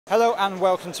Hello and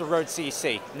welcome to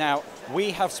road.cc. Now,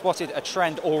 we have spotted a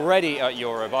trend already at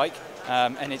Eurobike,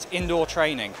 and it's indoor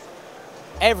training.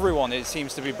 Everyone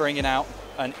seems to be bringing out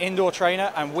an indoor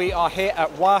trainer, and we are here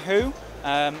at Wahoo,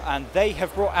 and they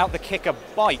have brought out the Kickr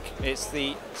Bike. It's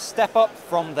the step up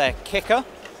from their Kickr,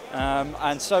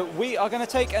 and so we are going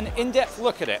to take an in-depth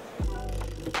look at it.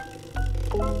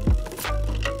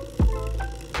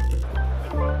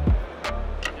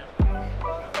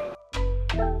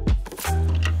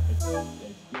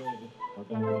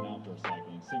 Outdoor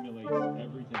cycling simulates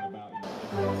everything about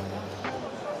you.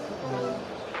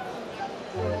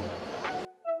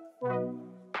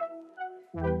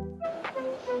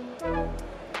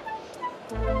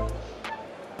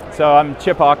 So I'm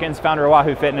Chip Hawkins, founder of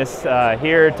Wahoo Fitness,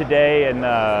 here today in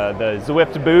the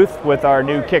Zwift booth with our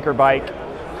new Kickr Bike.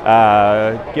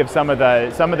 Give some of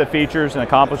the features and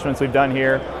accomplishments we've done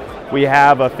here. We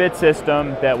have a fit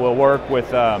system that will work with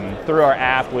through our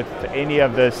app with any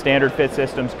of the standard fit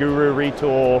systems, Guru,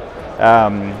 Retool,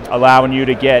 allowing you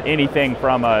to get anything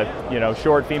from a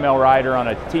short female rider on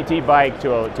a TT bike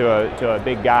to a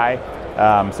big guy.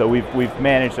 So we've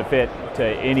managed to fit to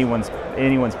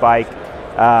anyone's bike.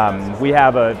 We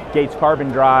have a Gates carbon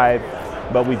drive,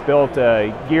 but we've built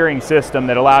a gearing system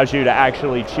that allows you to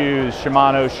actually choose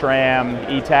Shimano, SRAM,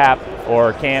 ETAP,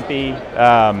 or Campy.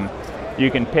 You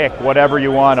can pick whatever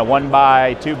you want, a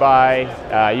 1x,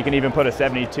 2x. You can even put a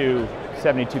 72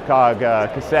 cog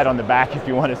cassette on the back if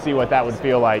you want to see what that would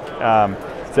feel like.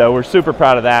 So we're super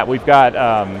proud of that. We've got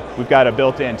a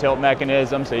built-in tilt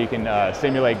mechanism, so you can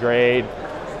simulate grade,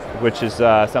 which is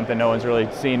something no one's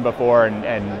really seen before. And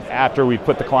after we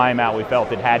put the climb out, we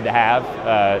felt it had to have.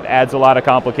 It adds a lot of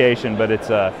complication, but it's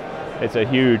a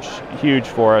huge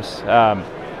for us.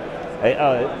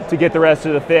 To get the rest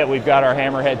of the fit, we've got our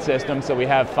hammerhead system, so we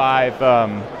have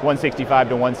 165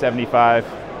 to 175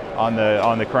 on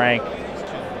the crank.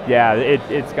 Yeah,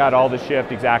 it's got all the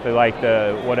shift exactly like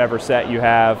whatever set you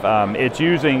have. It's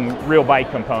using real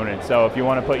bike components, so if you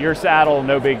want to put your saddle,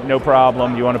 no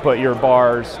problem. You want to put your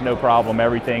bars, no problem.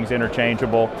 Everything's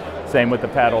interchangeable. Same with the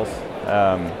pedals,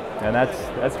 and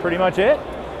that's pretty much it.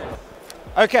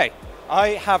 Okay.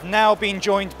 I have now been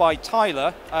joined by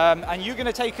Tyler, and you're going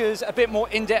to take us a bit more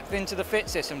in-depth into the fit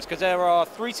systems, because there are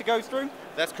 3 to go through?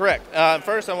 That's correct.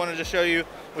 First, I wanted to show you,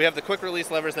 we have the quick release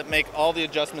levers that make all the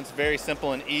adjustments very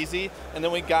simple and easy, and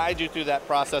then we guide you through that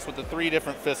process with the 3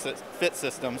 different fit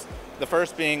systems. The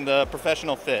first being the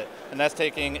professional fit, and that's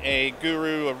taking a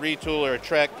Guru, a Retool, or a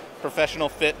Trek professional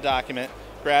fit document,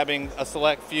 grabbing a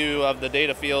select few of the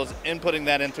data fields, inputting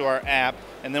that into our app,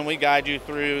 and then we guide you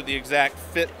through the exact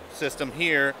fit system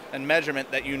here and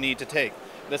measurement that you need to take.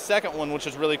 The second one, which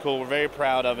is really cool, we're very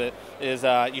proud of it, is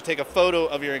you take a photo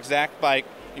of your exact bike,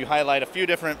 you highlight a few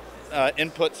different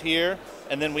inputs here,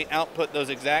 and then we output those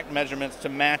exact measurements to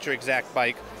match your exact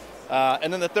bike.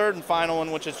 And then the third and final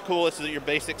one, which is cool, is your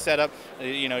basic setup.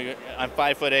 I'm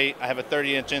 5'8", I have a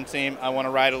 30-inch inseam, I want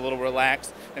to ride a little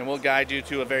relaxed, and we'll guide you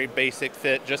to a very basic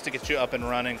fit just to get you up and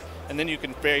running. And then you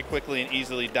can very quickly and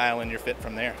easily dial in your fit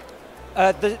from there.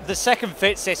 The second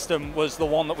fit system was the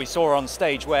one that we saw on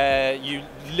stage, where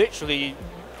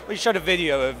we showed a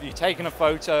video of you taking a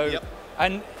photo. Yep.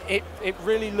 And it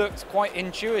really looked quite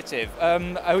intuitive.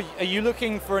 Are you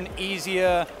looking for an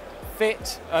easier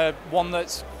fit, one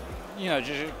that's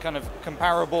just kind of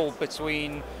comparable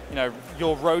between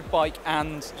your road bike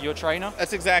and your trainer?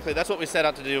 That's what we set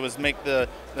out to do, was make the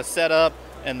setup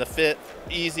and the fit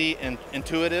easy and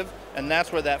intuitive, and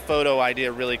that's where that photo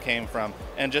idea really came from.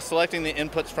 And just selecting the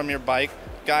inputs from your bike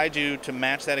guide you to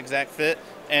match that exact fit,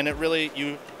 and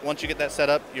once you get that set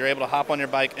up, you're able to hop on your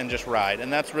bike and just ride.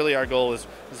 And that's really our goal, is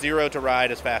 0 to ride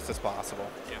as fast as possible.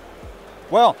 Yeah.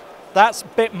 Well, that's a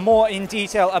bit more in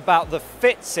detail about the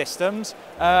fit systems.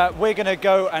 We're going to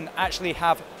go and actually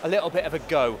have a little bit of a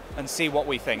go and see what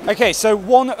we think. Okay, so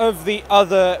one of the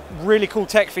other really cool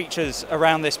tech features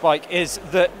around this bike is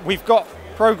that we've got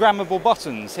programmable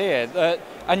buttons here.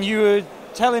 And you were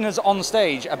telling us on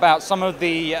stage about some of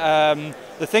the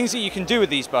things that you can do with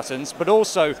these buttons, but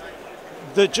also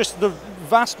the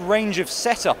vast range of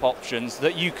setup options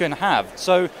that you can have.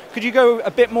 So could you go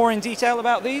a bit more in detail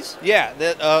about these?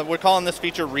 Yeah, we're calling this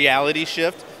feature Reality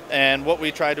Shift, and what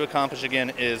we try to accomplish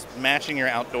again is matching your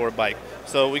outdoor bike.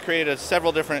 So we created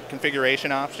several different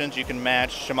configuration options. You can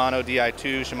match Shimano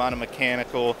Di2, Shimano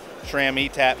Mechanical, SRAM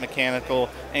ETAP Mechanical,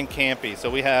 and Campy. So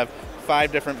we have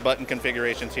 5 different button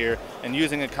configurations here, and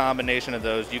using a combination of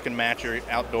those, you can match your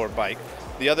outdoor bike.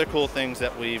 The other cool things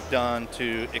that we've done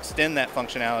to extend that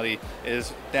functionality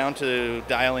is down to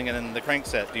dialing in the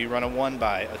crankset. Do you run a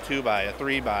 1x, a 2x, a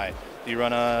 3x? Do you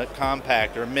run a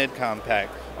compact or a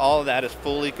mid-compact? All of that is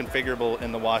fully configurable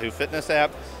in the Wahoo Fitness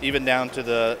app, even down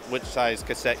to which size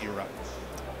cassette you run.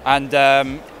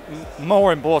 And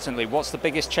more importantly, what's the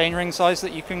biggest chainring size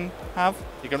that you can have?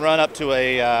 You can run up to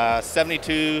a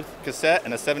 70 cassette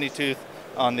and a 70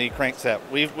 on the crankset.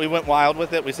 We went wild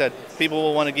with it. We said people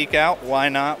will want to geek out. Why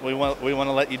not? We want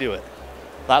to let you do it.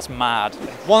 That's mad.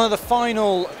 One of the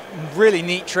final really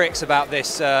neat tricks about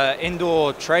this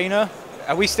indoor trainer,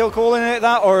 are we still calling it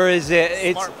that, or is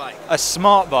it's smart bike? A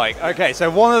smart bike? Okay, so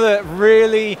one of the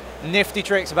really nifty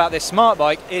tricks about this smart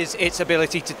bike is its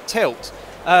ability to tilt.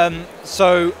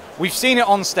 So we've seen it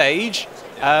on stage.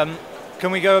 Can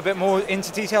we go a bit more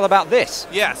into detail about this?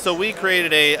 Yeah, so we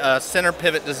created a center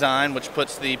pivot design which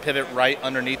puts the pivot right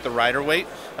underneath the rider weight,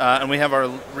 and we have our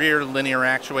rear linear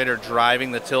actuator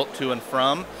driving the tilt to and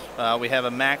from. We have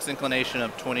a max inclination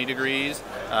of 20 degrees,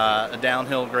 a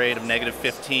downhill grade of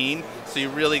 -15, so you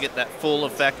really get that full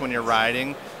effect when you're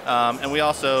riding. And we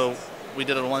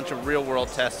did a bunch of real world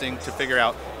testing to figure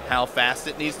out how fast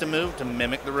it needs to move to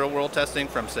mimic the real world testing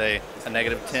from, say, a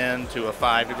 -10 to a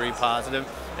 5 degree positive.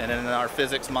 And then our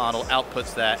physics model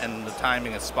outputs that, and the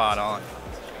timing is spot on.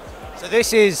 So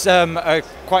this is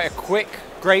quite a quick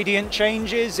gradient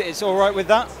changes. It's all right with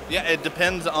that? Yeah, it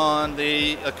depends on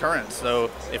the occurrence. So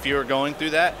if you're going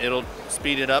through that, it'll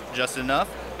speed it up just enough.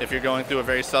 If you're going through a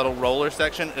very subtle roller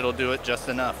section, it'll do it just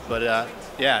enough. But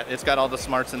yeah, it's got all the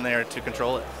smarts in there to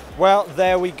control it. Well,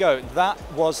 there we go. That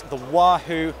was the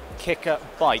Wahoo Kickr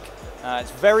Bike. It's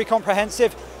very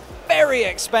comprehensive, very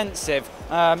expensive,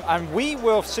 and we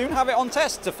will soon have it on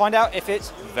test to find out if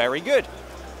it's very good.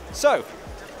 So,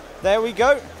 there we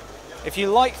go. If you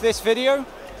like this video,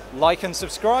 like and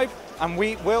subscribe, and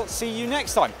we will see you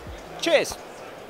next time. Cheers!